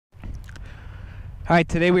Alright,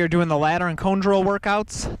 today we are doing the ladder and cone drill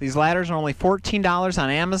workouts. These ladders are only $14 on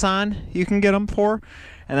Amazon. You can get them for.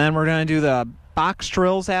 And then we're going to do the box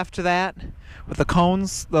drills after that with the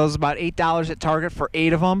cones. Those are about $8 at Target for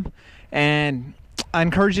 8 of them. And I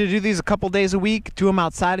encourage you to do these a couple days a week. Do them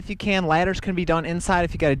outside if you can. Ladders can be done inside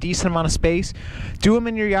if you got a decent amount of space. Do them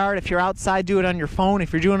in your yard. If you're outside, do it on your phone.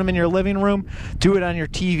 If you're doing them in your living room, do it on your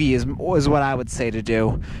TV is what I would say to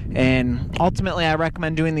do. And ultimately, I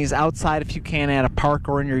recommend doing these outside if you can at a park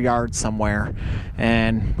or in your yard somewhere.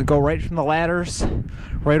 And we go right from the ladders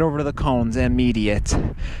right over to the cones and immediate.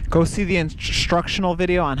 Go see the instructional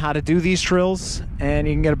video on how to do these drills and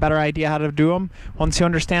you can get a better idea how to do them. Once you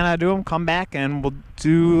understand how to do them, come back and we'll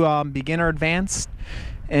do beginner, advanced,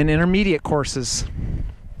 and intermediate courses.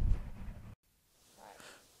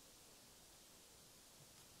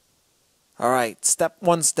 Alright, step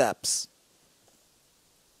 1 steps.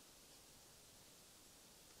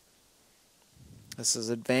 This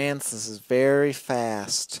is advanced, this is very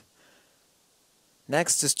fast.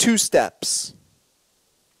 Next is 2 steps.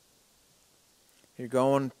 You're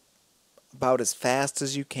going about as fast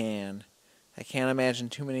as you can. I can't imagine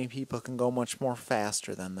too many people can go much more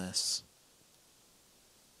faster than this.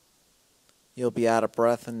 You'll be out of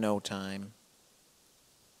breath in no time.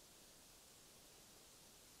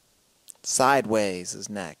 Sideways is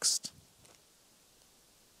next.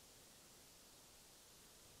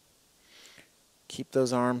 Keep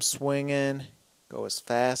those arms swinging. Go as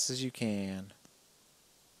fast as you can.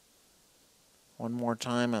 One more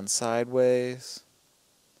time on sideways.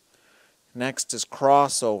 Next is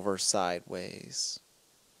crossover sideways.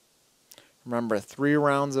 Remember, 3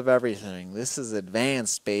 rounds of everything. This is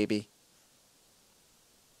advanced, baby.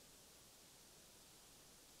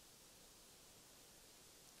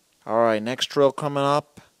 Alright, next drill coming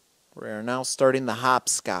up. We are now starting the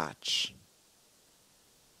hopscotch.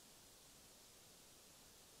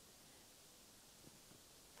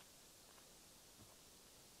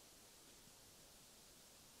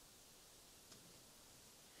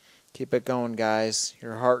 Keep it going, guys.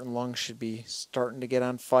 Your heart and lungs should be starting to get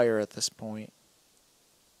on fire at this point.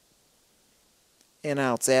 In,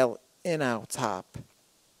 outs, in, outs, hop.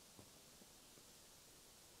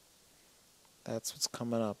 That's what's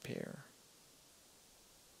coming up here.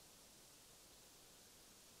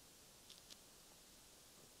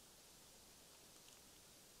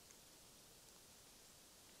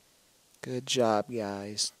 Good job,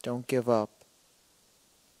 guys. Don't give up.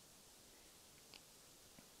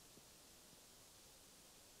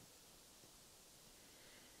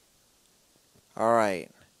 Alright,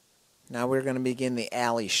 now we're going to begin the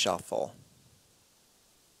alley shuffle.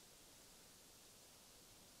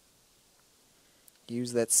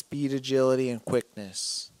 Use that speed, agility, and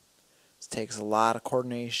quickness. This takes a lot of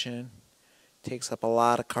coordination, takes up a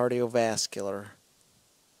lot of cardiovascular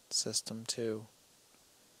system too.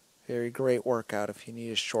 Very great workout if you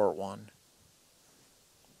need a short one.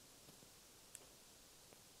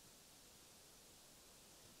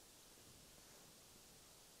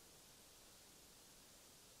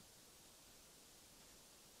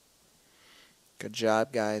 Good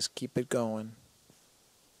job, guys. Keep it going.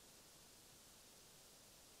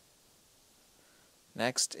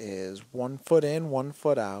 Next is 1 foot in, 1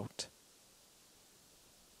 foot out.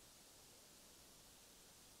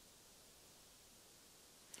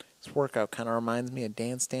 This workout kind of reminds me of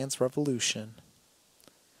Dance Dance Revolution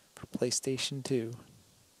for PlayStation 2.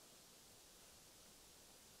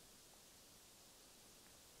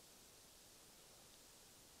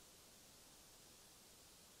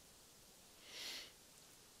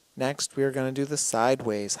 Next, we are going to do the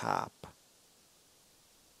sideways hop.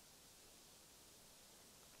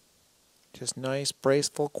 Just nice,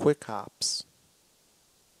 braceful, quick hops.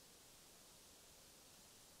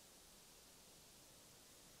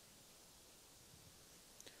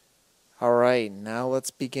 Alright, now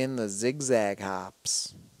let's begin the zigzag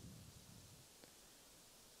hops.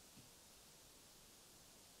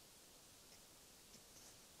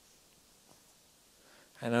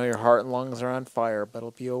 I know your heart and lungs are on fire, but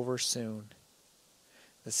it'll be over soon.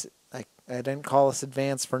 I didn't call this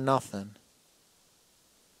advanced for nothing.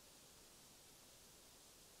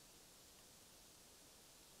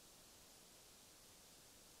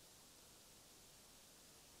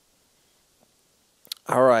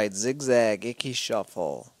 Alright, zigzag, icky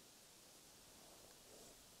shuffle.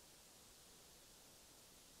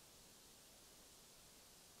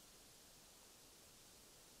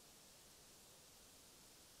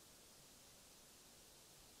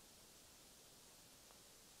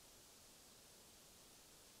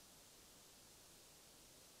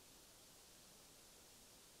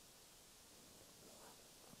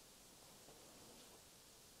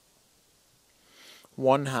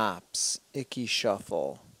 1 hops, Icky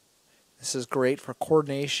Shuffle. This is great for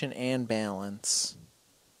coordination and balance.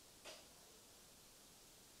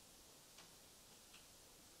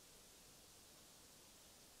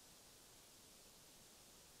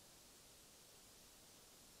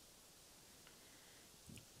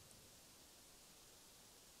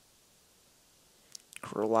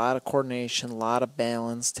 For a lot of coordination, a lot of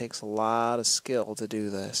balance, takes a lot of skill to do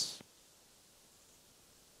this.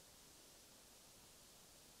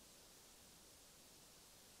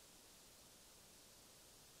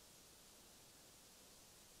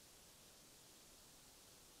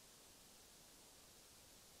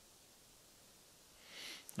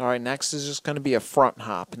 Alright, next is just going to be a front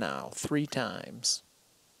hop now, 3 times.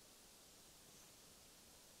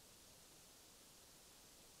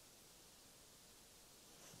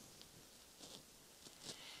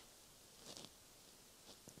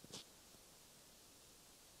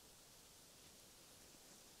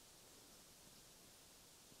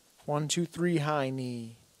 One, two, three, high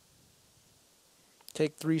knee.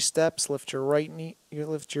 Take 3 steps, lift your right knee, you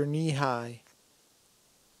lift your knee high.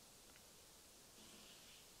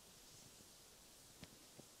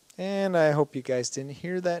 And I hope you guys didn't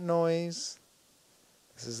hear that noise.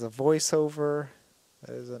 This is a voiceover.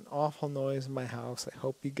 That is an awful noise in my house. I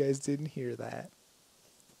hope you guys didn't hear that.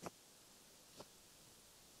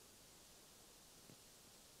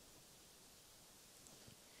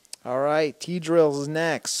 Alright, T-drills is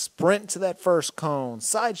next. Sprint to that first cone.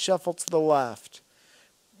 Side shuffle to the left.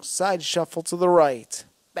 Side shuffle to the right.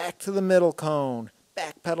 Back to the middle cone.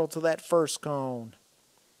 Back pedal to that first cone.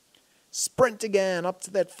 Sprint again up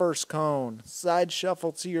to that first cone. Side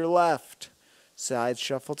shuffle to your left. Side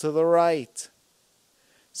shuffle to the right.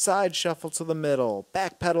 Side shuffle to the middle.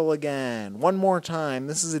 Back pedal again. One more time.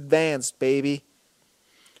 This is advanced, baby.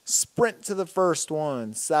 Sprint to the first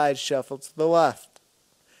one. Side shuffle to the left.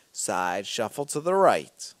 Side shuffle to the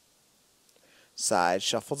right. Side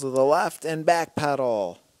shuffle to the left and back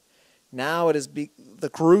pedal. Now it is the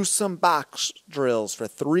gruesome box drills for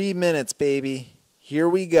 3 minutes, baby. Here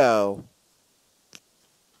we go.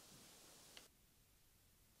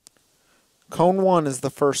 Cone 1 is the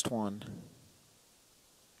first one.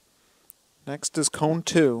 Next is cone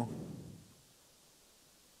 2.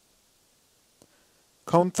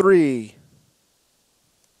 Cone 3.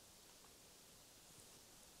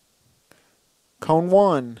 Cone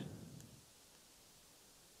 1.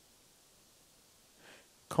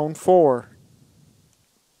 Cone 4.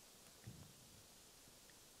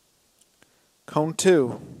 Cone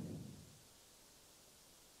 2.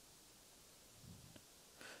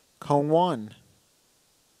 Cone 1.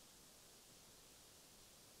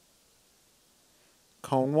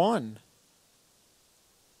 Cone 1.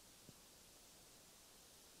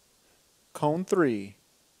 Cone 3.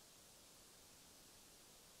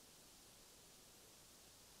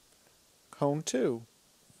 Cone 2.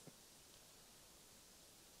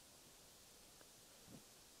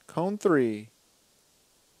 Cone 3.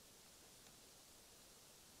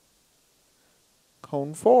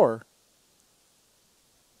 Cone 4.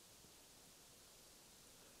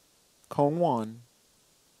 Cone 1.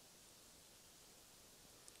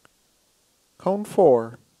 Cone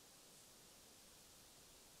 4.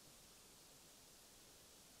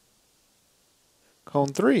 Cone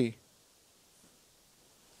 3.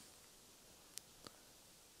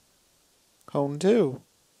 Cone 2.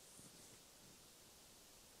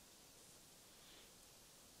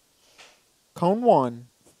 Cone 1.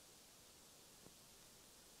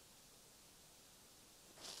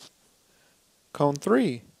 Cone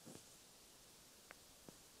 3.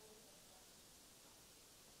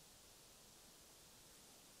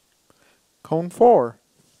 Cone 4.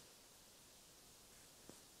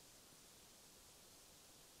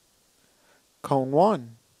 Cone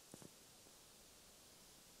 1.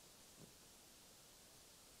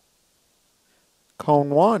 Cone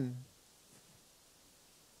 1.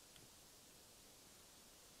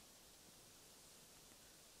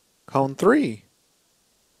 Cone 3.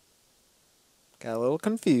 Got a little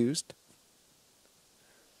confused.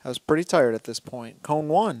 I was pretty tired at this point. Cone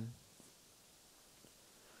 1.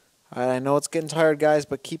 Alright, I know it's getting tired, guys,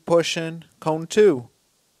 but keep pushing. Cone 2.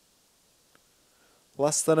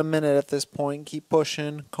 Less than a minute at this point. Keep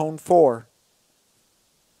pushing. Cone 4.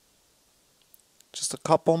 Just a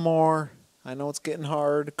couple more. I know it's getting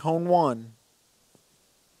hard. Cone 1.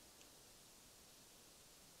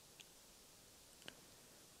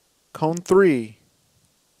 Cone 3.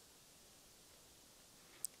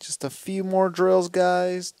 Just a few more drills,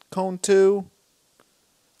 guys. Cone 2.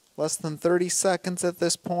 Less than 30 seconds at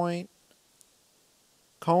this point.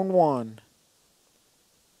 Cone 1.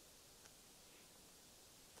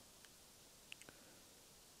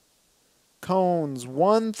 cones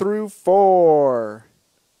 1 through 4.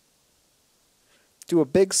 Do a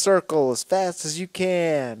big circle as fast as you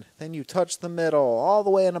can. Then you touch the middle all the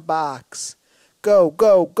way in a box. Go,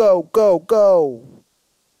 go, go, go, go.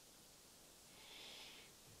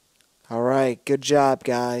 All right, good job,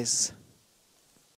 guys.